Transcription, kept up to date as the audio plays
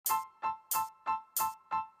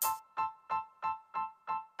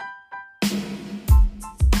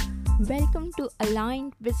Welcome to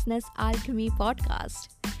Aligned Business Alchemy podcast.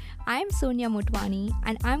 I'm Sonia Motwani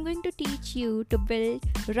and I'm going to teach you to build,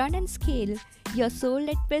 run, and scale your soul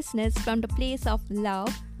led business from the place of love,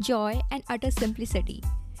 joy, and utter simplicity.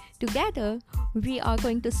 Together, we are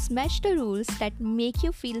going to smash the rules that make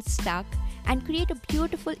you feel stuck and create a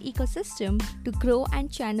beautiful ecosystem to grow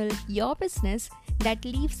and channel your business that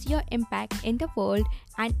leaves your impact in the world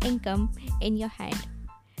and income in your hand.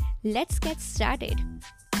 Let's get started.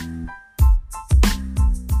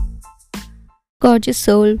 Gorgeous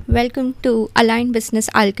soul, welcome to Aligned Business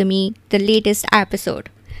Alchemy, the latest episode.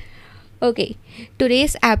 Okay,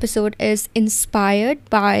 today's episode is inspired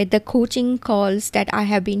by the coaching calls that I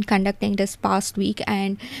have been conducting this past week,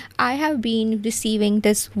 and I have been receiving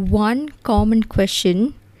this one common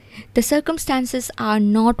question. The circumstances are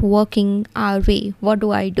not working our way. What do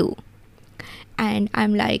I do? And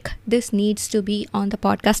I'm like, this needs to be on the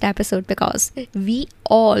podcast episode because we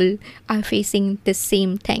all are facing the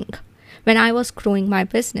same thing. When I was growing my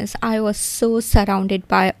business, I was so surrounded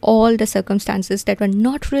by all the circumstances that were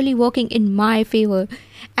not really working in my favor.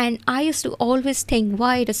 And I used to always think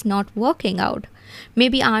why it is not working out.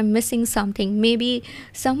 Maybe I'm missing something. Maybe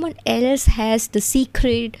someone else has the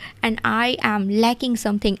secret and I am lacking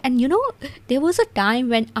something. And there was a time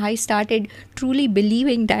when I started truly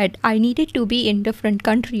believing that I needed to be in different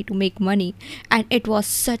country to make money. And it was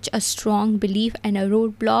such a strong belief and a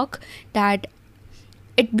roadblock that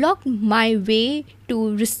it blocked my way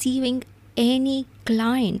to receiving any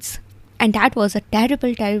clients. And that was a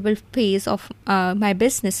terrible phase of my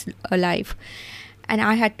business life. And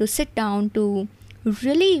I had to sit down to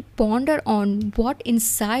really ponder on what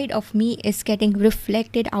inside of me is getting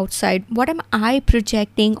reflected outside. What am I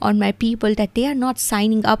projecting on my people that they are not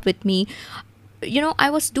signing up with me? I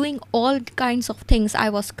was doing all kinds of things. I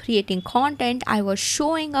was creating content, I was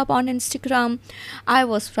showing up on Instagram, I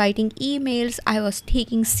was writing emails, I was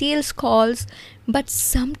taking sales calls, but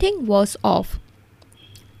something was off.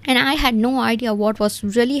 And I had no idea what was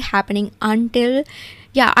really happening until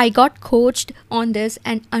I got coached on this,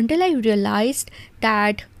 and until I realized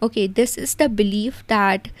that okay, this is the belief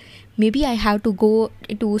that maybe I have to go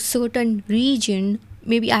to a certain region,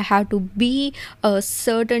 maybe I have to be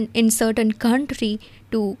in certain country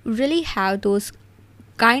to really have those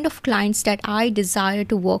kind of clients that I desire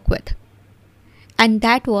to work with. And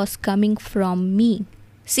that was coming from me.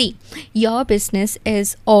 See, your business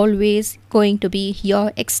is always going to be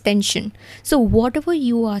your extension. So whatever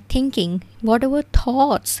you are thinking, whatever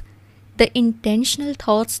thoughts, the intentional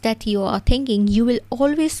thoughts that you are thinking, you will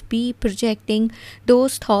always be projecting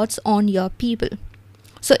those thoughts on your people.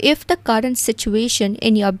 So if the current situation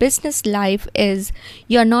in your business life is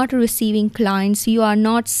you're not receiving clients, you are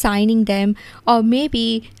not signing them, or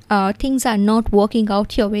maybe things are not working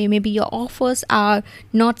out your way, maybe your offers are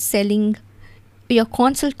not selling, your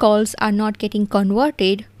consult calls are not getting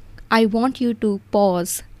converted, I want you to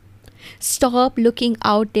pause. Stop looking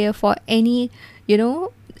out there for any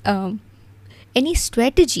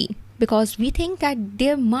strategy, because we think that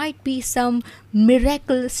there might be some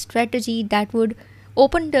miracle strategy that would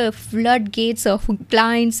open the floodgates of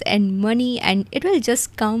clients and money and it will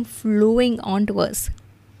just come flowing onto us.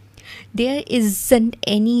 There isn't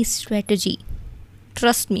any strategy.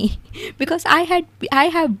 Trust me, because I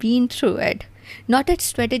have been through it. Not that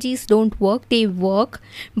strategies don't work, they work,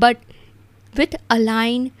 but with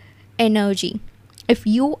aligned energy. If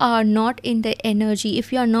you are not in the energy,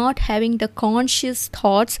 if you are not having the conscious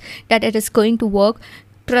thoughts that it is going to work,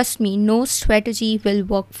 trust me, no strategy will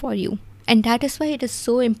work for you. And that is why it is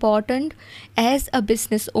so important as a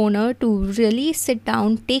business owner to really sit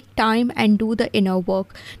down, take time and do the inner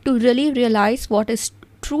work, to really realize what is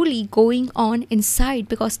truly going on inside,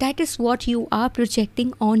 because that is what you are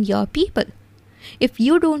projecting on your people. If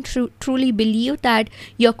you don't truly believe that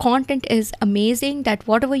your content is amazing, that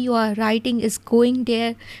whatever you are writing is going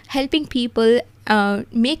there, helping people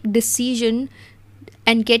make decision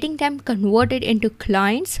and getting them converted into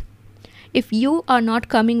clients, if you are not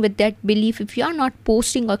coming with that belief, if you are not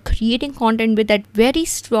posting or creating content with that very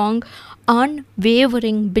strong,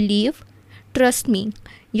 unwavering belief, trust me,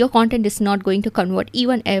 your content is not going to convert,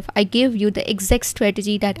 even if I give you the exact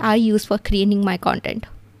strategy that I use for creating my content.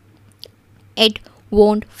 It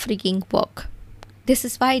won't freaking work. This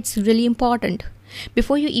is why it's really important.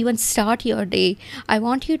 Before you even start your day, I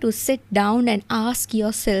want you to sit down and ask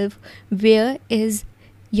yourself, where is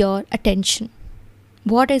your attention?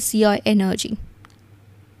 What is your energy?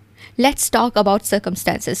 Let's talk about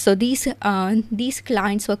circumstances. So these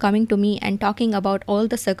clients were coming to me and talking about all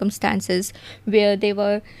the circumstances where they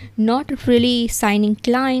were not really signing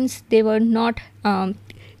clients, they were not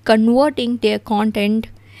converting their content,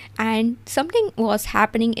 and something was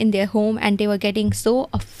happening in their home and they were getting so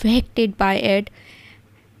affected by it.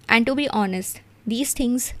 And to be honest, these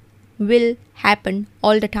things will happen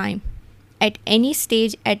all the time. At any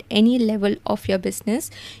stage, at any level of your business,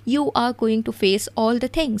 you are going to face all the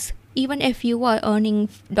things. Even if you are earning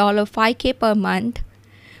 $5K per month,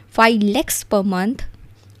 5 lakhs per month,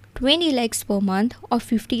 20 lakhs per month, or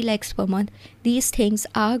 50 lakhs per month, these things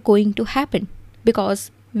are going to happen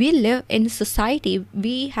because we live in society,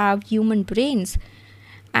 we have human brains,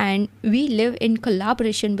 and we live in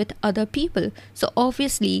collaboration with other people. So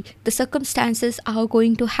obviously the circumstances are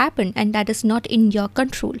going to happen, and that is not in your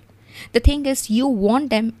control. The thing is, you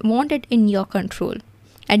want it in your control,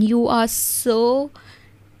 and you are so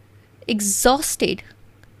exhausted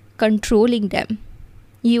controlling them.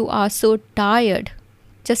 You are so tired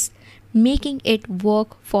just making it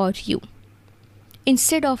work for you.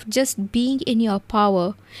 Instead of just being in your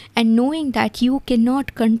power and knowing that you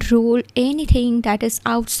cannot control anything that is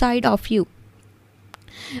outside of you.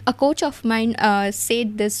 A coach of mine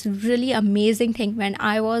said this really amazing thing when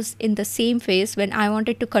I was in the same phase when I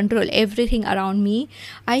wanted to control everything around me.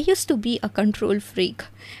 I used to be a control freak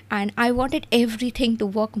and I wanted everything to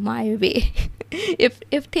work my way.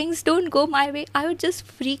 If things don't go my way, I would just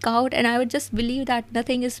freak out and I would just believe that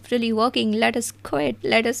nothing is really working. Let us quit.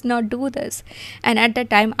 Let us not do this. And at that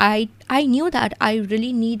time, I knew that I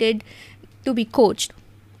really needed to be coached,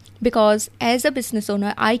 because as a business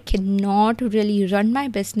owner, I cannot really run my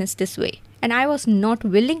business this way. And I was not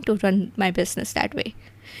willing to run my business that way.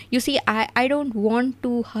 You see, I don't want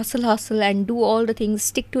to hustle and do all the things,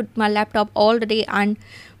 stick to my laptop all the day and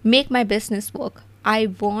make my business work. I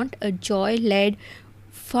want a joy-led,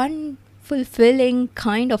 fun, fulfilling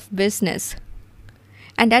kind of business.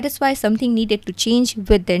 And that is why something needed to change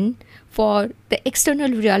within for the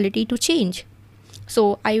external reality to change.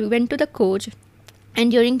 So I went to the coach,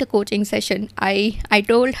 and during the coaching session, I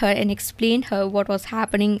told her and explained her what was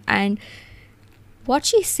happening, and what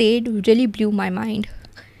she said really blew my mind.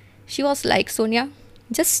 She was like, Sonia,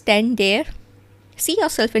 just stand there, see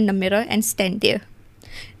yourself in the mirror and stand there.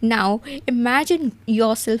 Now imagine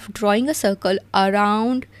yourself drawing a circle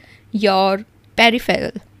around your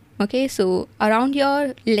peripheral. Okay, so around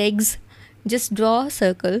your legs, just draw a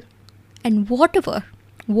circle, and whatever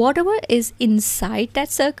is inside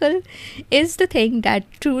that circle is the thing that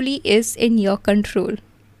truly is in your control.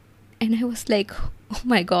 And I was like, oh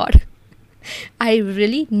my god, I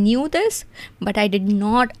really knew this, but I did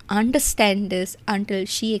not understand this until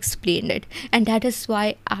she explained it. And that is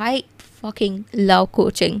why I fucking love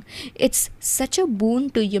coaching. It's such a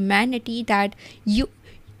boon to humanity that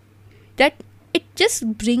it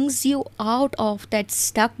just brings you out of that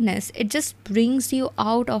stuckness. It just brings you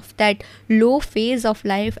out of that low phase of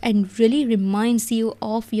life and really reminds you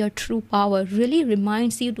of your true power, really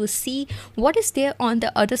reminds you to see what is there on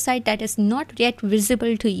the other side that is not yet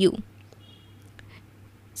visible to you.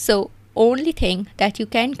 So only thing that you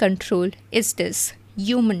can control is this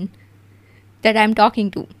human that I'm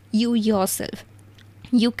talking to, you yourself.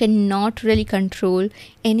 You cannot really control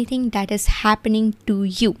anything that is happening to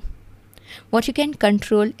you. What you can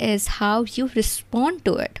control is how you respond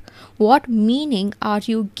to it. What meaning are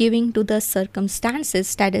you giving to the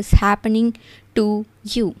circumstances that is happening to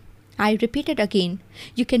you? I repeat it again.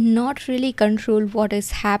 You cannot really control what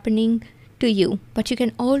is happening to you, but you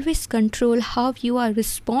can always control how you are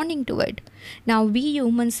responding to it. Now, we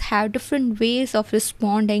humans have different ways of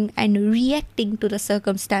responding and reacting to the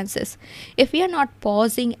circumstances. If we are not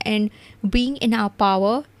pausing and being in our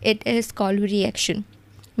power, it is called reaction.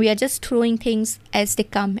 We are just throwing things as they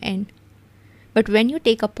come in. But when you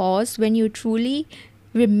take a pause, when you truly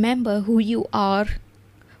remember who you are,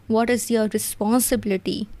 what is your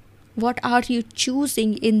responsibility, what are you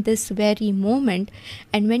choosing in this very moment,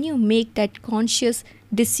 and when you make that conscious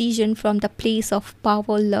decision from the place of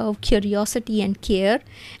power, love, curiosity and care,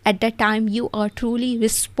 at that time you are truly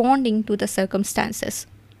responding to the circumstances.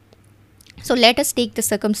 So let us take the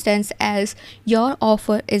circumstance as your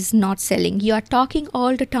offer is not selling. You are talking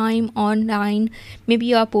all the time online. Maybe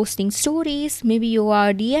you are posting stories. Maybe you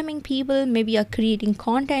are DMing people. Maybe you are creating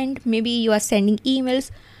content. Maybe you are sending emails.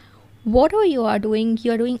 Whatever you are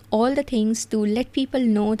doing all the things to let people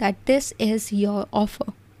know that this is your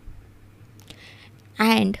offer.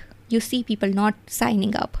 And you see people not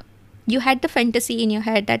signing up. You had the fantasy in your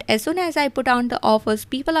head that as soon as I put on the offers,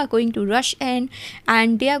 people are going to rush in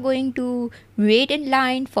and they are going to wait in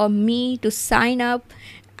line for me to sign up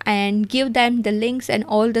and give them the links and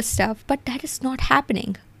all the stuff. But that is not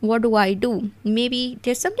happening. What do? Maybe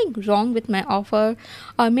there's something wrong with my offer,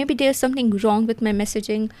 or maybe there's something wrong with my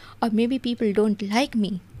messaging, or maybe people don't like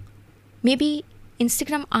me. Maybe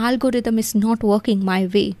Instagram algorithm is not working my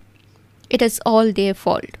way. It is all their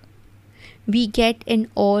fault. We get in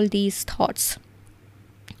all these thoughts.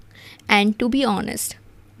 And to be honest,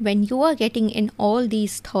 when you are getting in all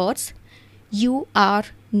these thoughts, you are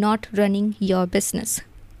not running your business.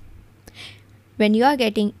 When you are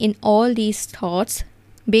getting in all these thoughts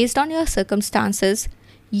based on your circumstance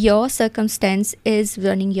is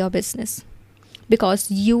running your business, because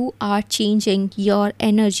you are changing your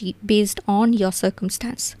energy based on your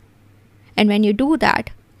circumstance. And when you do that,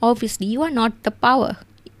 obviously you are not the power.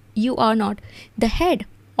 You are not the head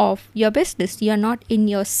of your business. You are not in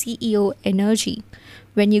your CEO energy.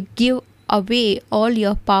 When you give away all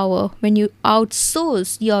your power, when you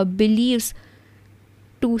outsource your beliefs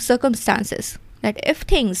to circumstances, that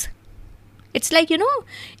it's like,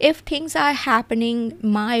 if things are happening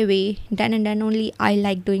my way, then and then only I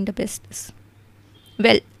like doing the business.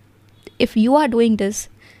 Well, if you are doing this,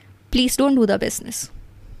 please don't do the business.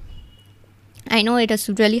 I know it is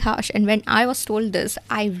really harsh, and when I was told this,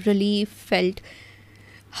 I really felt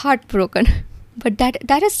heartbroken. But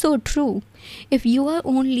that is so true. If you are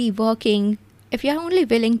only willing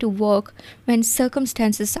to work when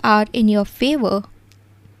circumstances are in your favor,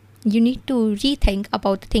 you need to rethink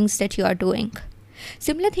about the things that you are doing.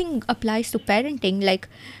 Similar thing applies to parenting. Like,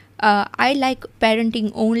 I like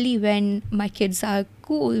parenting only when my kids are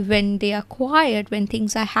cool, when they are quiet, when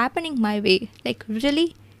things are happening my way. Like,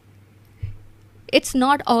 really? It's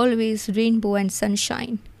not always rainbow and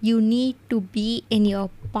sunshine. You need to be in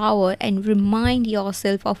your power and remind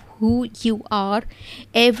yourself of who you are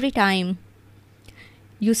every time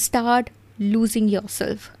you start losing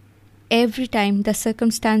yourself. Every time the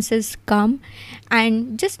circumstances come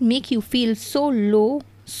and just make you feel so low,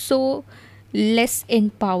 so less in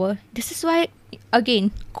power. This is why,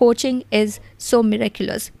 again, coaching is so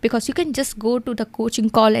miraculous, because you can just go to the coaching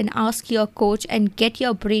call and ask your coach and get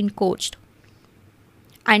your brain coached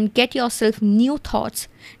and get yourself new thoughts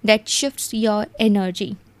that shifts your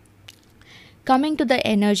energy. Coming to the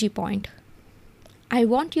energy point, I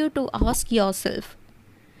want you to ask yourself,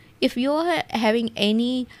 if you are having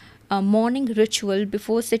any morning ritual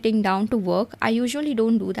before sitting down to work. I usually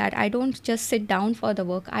don't do that. I don't just sit down for the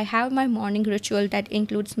work. I have my morning ritual that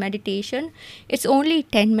includes meditation. It's only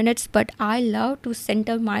 10 minutes, but I love to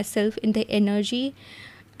center myself in the energy,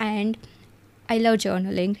 and I love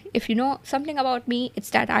journaling. If you know something about me,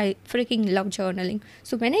 it's that I freaking love journaling.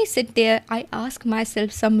 So when I sit there, I ask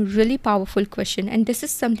myself some really powerful question, and this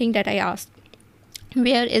is something that I asked.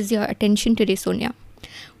 Where is your attention today, Sonia?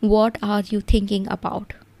 What are you thinking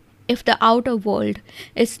about? If the outer world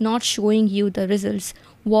is not showing you the results,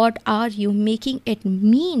 what are you making it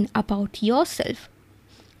mean about yourself?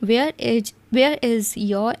 Where is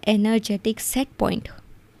your energetic set point?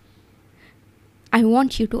 I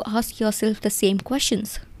want you to ask yourself the same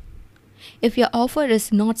questions. If your offer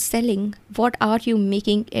is not selling, what are you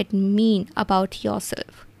making it mean about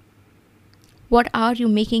yourself? What are you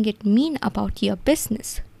making it mean about your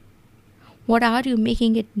business? What are you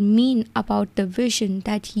making it mean about the vision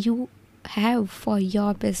that you have for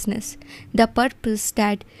your business? The purpose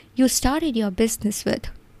that you started your business with?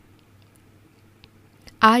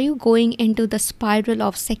 Are you going into the spiral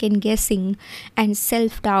of second guessing and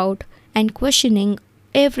self-doubt and questioning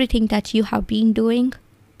everything that you have been doing?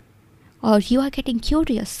 Or you are getting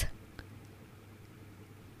curious?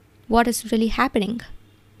 What is really happening?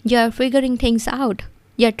 You are figuring things out.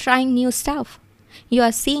 You are trying new stuff. You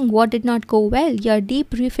are seeing what did not go well. You are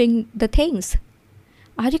debriefing the things.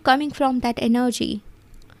 Are you coming from that energy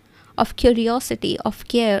of curiosity, of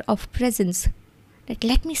care, of presence? That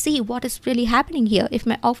let me see what is really happening here. If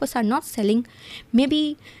my offers are not selling,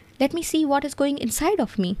 maybe let me see what is going inside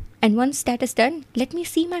of me. And once that is done, let me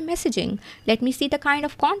see my messaging. Let me see the kind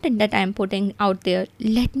of content that I am putting out there.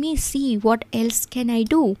 Let me see what else can I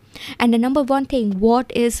do. And the number one thing,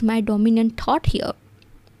 what is my dominant thought here?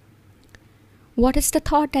 What is the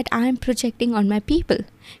thought that I am projecting on my people?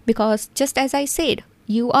 Because just as I said,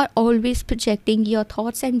 you are always projecting your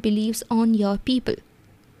thoughts and beliefs on your people.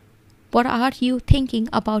 What are you thinking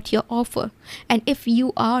about your offer? And if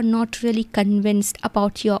you are not really convinced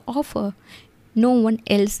about your offer, no one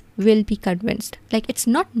else will be convinced. Like, it's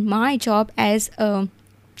not my job as a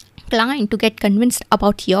client to get convinced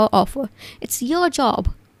about your offer. It's your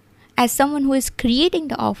job as someone who is creating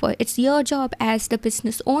the offer. It's your job as the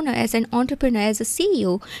business owner, as an entrepreneur, as a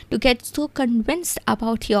CEO, to get so convinced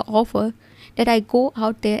about your offer that I go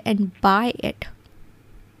out there and buy it.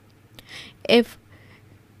 If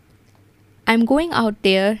I'm going out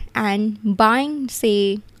there and buying,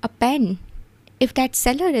 say, a pen, if that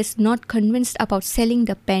seller is not convinced about selling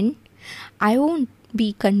the pen, I won't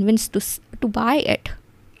be convinced to buy it.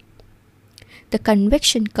 The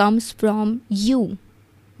conviction comes from you,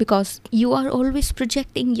 because you are always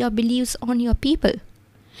projecting your beliefs on your people.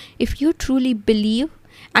 If you truly believe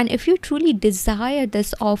and if you truly desire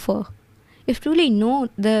this offer, if you truly know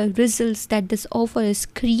the results that this offer is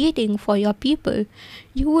creating for your people,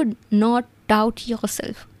 you would not doubt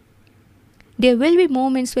yourself. There will be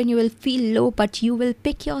moments when you will feel low, but you will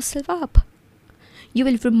pick yourself up. You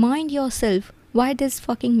will remind yourself why this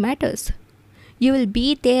fucking matters. You will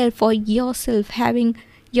be there for yourself, having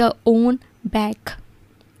your own back.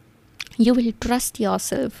 You will trust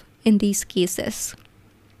yourself in these cases.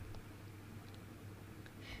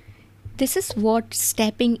 This is what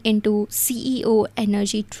stepping into CEO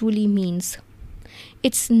energy truly means.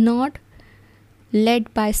 It's not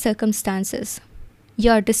led by circumstances.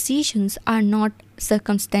 Your decisions are not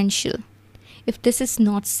circumstantial. If this is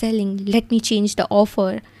not selling, let me change the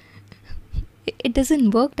offer. It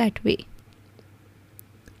doesn't work that way.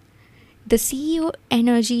 The CEO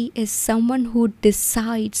energy is someone who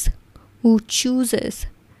decides, who chooses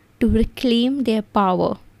to reclaim their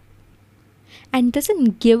power and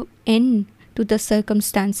doesn't give in to the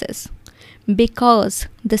circumstances, because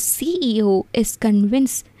the CEO is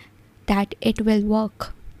convinced that it will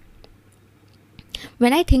work.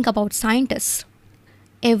 When I think about scientists,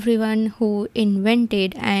 everyone who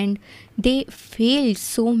invented and they failed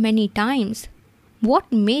so many times,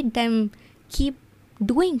 what made them keep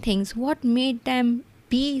doing things? What made them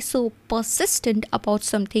be so persistent about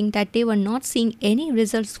something that they were not seeing any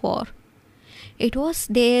results for? It was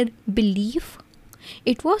their belief,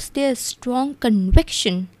 it was their strong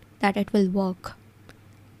conviction that it will work.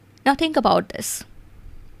 Now think about this.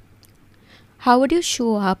 How would you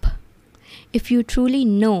show up if you truly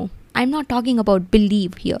know? I'm not talking about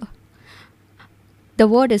believe here. The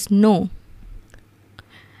word is know.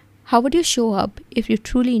 How would you show up if you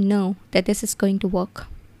truly know that this is going to work?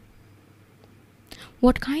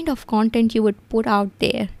 What kind of content you would put out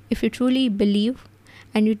there if you truly believe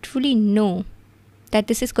and you truly know that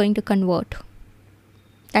this is going to convert?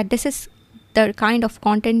 That this is the kind of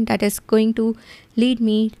content that is going to lead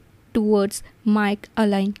me towards my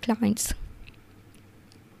aligned clients.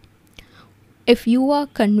 If you are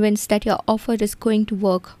convinced that your offer is going to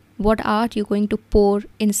work, what are you going to pour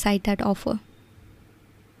inside that offer?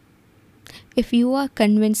 If you are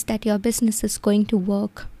convinced that your business is going to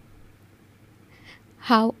work,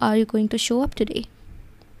 how are you going to show up today?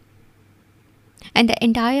 And the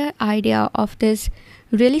entire idea of this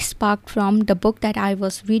really sparked from the book that I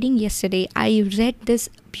was reading yesterday. I read this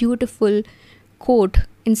beautiful quote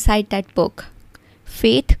inside that book.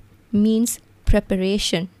 Faith means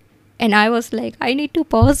preparation. And I was like, I need to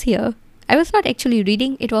pause here. I was not actually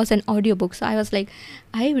reading, it was an audiobook. So I was like,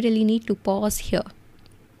 I really need to pause here.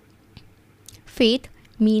 Faith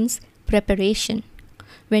means preparation.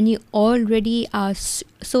 When you already are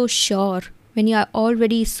so sure, when you are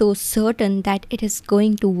already so certain that it is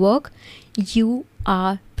going to work, you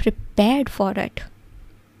are prepared for it.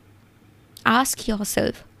 Ask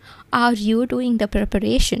yourself, are you doing the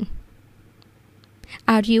preparation?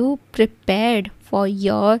 Are you prepared for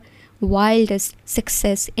your wildest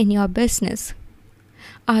success in your business?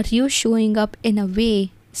 Are you showing up in a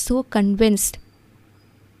way so convinced,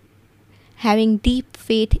 having deep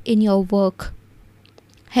faith in your work,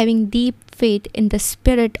 having deep faith in the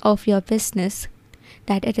spirit of your business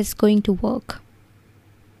that it is going to work?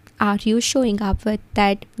 Are you showing up with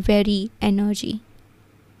that very energy?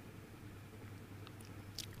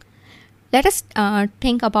 Let us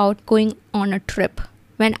think about going on a trip.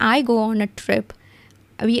 When I go on a trip,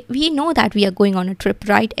 we know that we are going on a trip,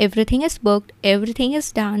 right? Everything is booked, everything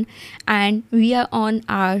is done, and we are on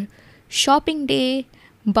our shopping day,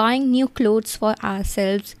 buying new clothes for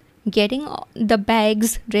ourselves, getting the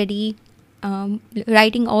bags ready,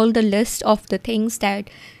 writing all the list of the things that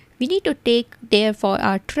we need to take there for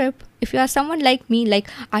our trip. If you are someone like me, like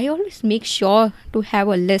I always make sure to have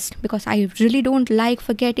a list, because I really don't like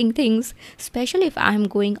forgetting things, especially if I'm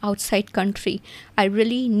going outside country. I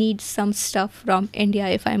really need some stuff from India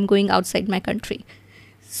if I'm going outside my country.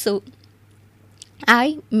 So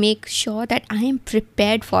I make sure that I am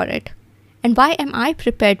prepared for it. And why am I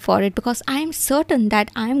prepared for it? Because I am certain that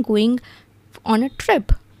I am going on a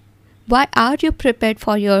trip. Why are you prepared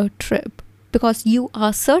for your trip? Because you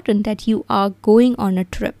are certain that you are going on a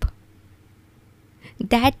trip.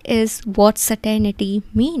 That is what certainty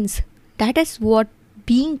means. That is what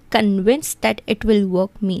being convinced that it will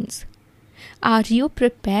work means. Are you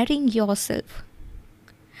preparing yourself?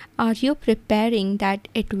 Are you preparing that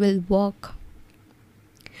it will work?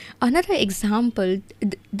 Another example,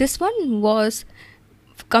 this one was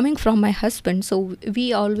coming from my husband, so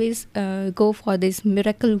we always go for these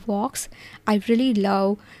miracle walks. I really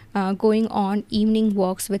love going on evening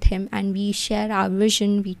walks with him, and we share our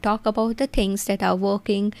vision, we talk about the things that are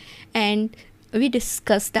working, and we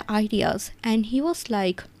discuss the ideas. And he was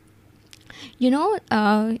like,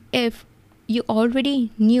 if you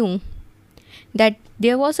already knew that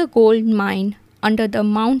there was a gold mine under the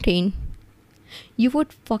mountain, you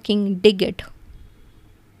would fucking dig it.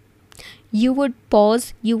 You would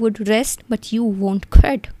pause, you would rest, but you won't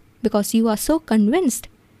quit because you are so convinced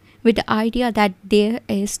with the idea that there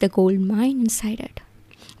is the gold mine inside it,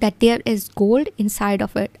 that there is gold inside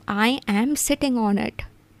of it. I am sitting on it.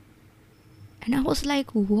 And I was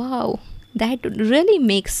like, wow, that really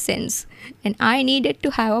makes sense. And I needed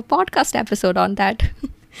to have a podcast episode on that.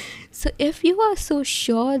 So if you are so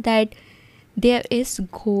sure that there is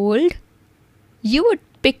gold, you would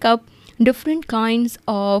pick up different kinds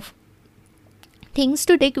of things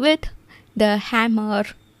to dig with, the hammer,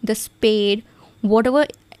 the spade, whatever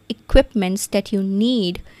equipments that you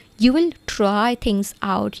need. You will try things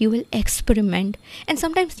out, you will experiment, and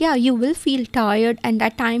sometimes, yeah, you will feel tired, and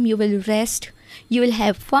that time you will rest, you will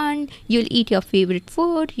have fun, you'll eat your favorite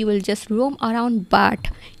food, you will just roam around, but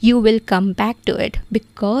you will come back to it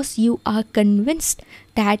because you are convinced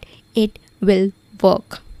that it will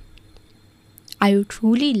work. I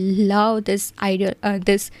truly love this idea,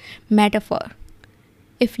 this metaphor.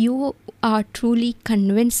 If you are truly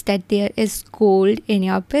convinced that there is gold in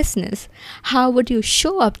your business, how would you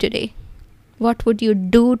show up today? What would you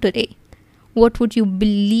do today? What would you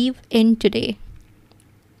believe in today?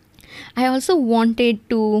 I also wanted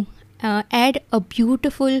to add a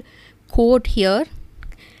beautiful quote here.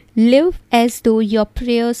 Live as though your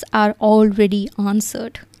prayers are already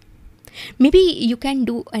answered. Maybe you can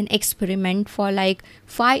do an experiment for like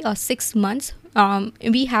 5 or 6 months.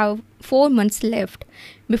 We have 4 months left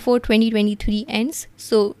before 2023 ends.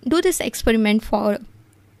 So do this experiment for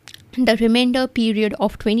the remainder period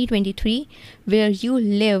of 2023, where you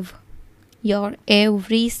live your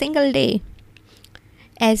every single day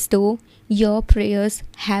as though your prayers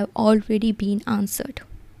have already been answered.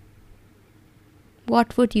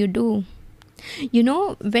 What would you do?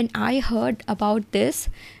 When I heard about this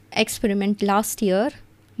experiment last year,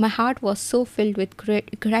 my heart was so filled with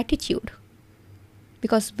gratitude.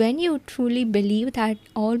 Because when you truly believe that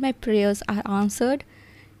all my prayers are answered,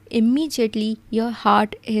 immediately your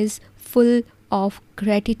heart is full of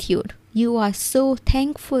gratitude. You are so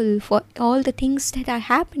thankful for all the things that are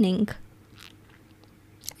happening.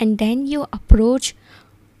 And then you approach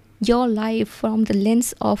your life from the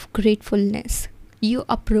lens of gratefulness. You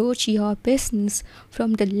approach your business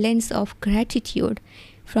from the lens of gratitude,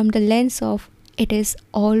 from the lens of it is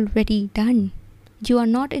already done. You are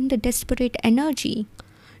not in the desperate energy.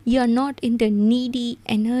 You are not in the needy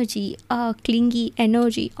energy, clingy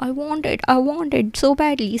energy. I want it so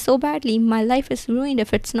badly. My life is ruined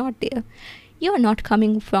if it's not there. You are not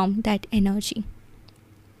coming from that energy.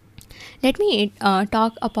 Let me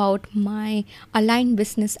talk about my Align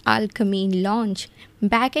Business Alchemy launch.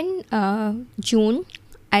 Back in June,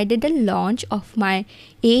 I did a launch of my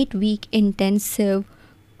 8-week intensive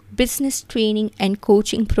business training and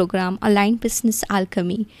coaching program, Align Business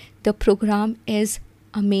Alchemy. The program is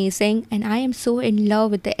amazing, and I am so in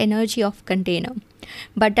love with the energy of container.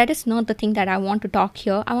 But that is not the thing that I want to talk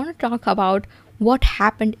here. I want to talk about what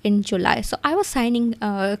happened in July. So I was signing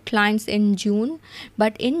clients in June,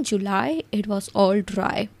 but in July it was all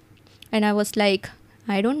dry, and I was like,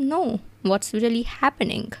 I don't know what's really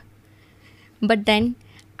happening. But then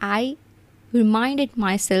I reminded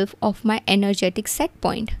myself of my energetic set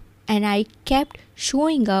point, and I kept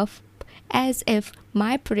showing up as if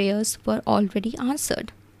my prayers were already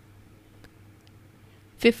answered.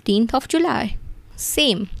 15th of July,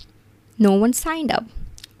 same, no one signed up.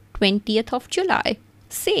 20th of July,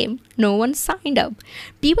 same, no one signed up.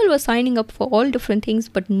 People were signing up for all different things,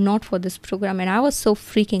 but not for this program, and I was so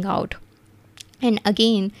freaking out. And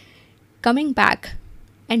again, coming back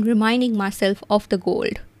and reminding myself of the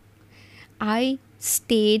gold, I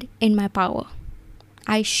stayed in my power.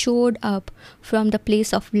 I showed up from the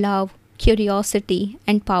place of love, curiosity,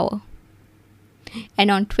 and power.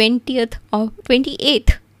 And on 28th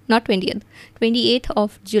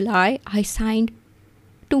of July, I signed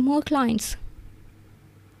 2 more clients.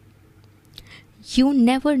 You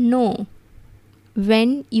never know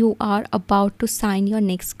when you are about to sign your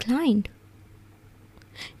next client.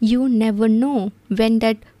 You never know when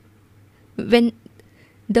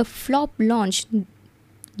the flop launch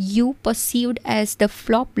you perceived as the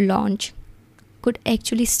flop launch could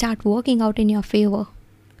actually start working out in your favor.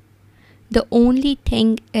 The only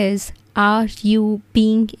thing is, are you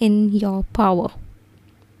being in your power?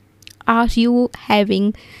 Are you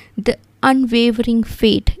having the unwavering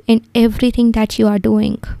faith in everything that you are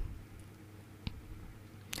doing?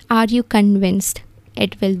 Are you convinced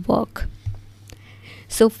it will work?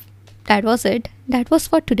 So that was it. That was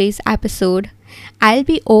for today's episode. I'll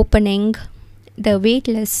be opening the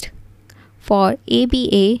waitlist for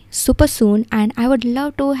ABA super soon, and I would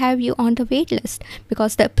love to have you on the waitlist,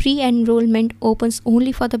 because the pre-enrollment opens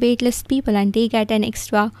only for the waitlist people and they get an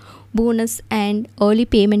extra bonus and early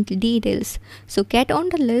payment details. So get on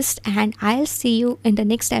the list and I'll see you in the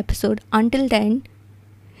next episode. Until then,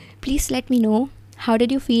 please let me know, how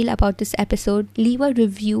did you feel about this episode? Leave a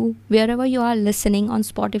review wherever you are listening, on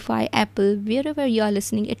Spotify, Apple, wherever you are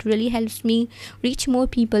listening. It really helps me reach more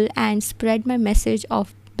people and spread my message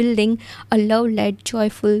of building a love-led,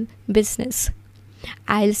 joyful business.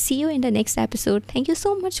 I'll see you in the next episode. Thank you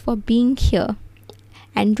so much for being here.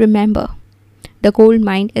 And remember, the gold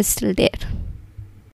mine is still there.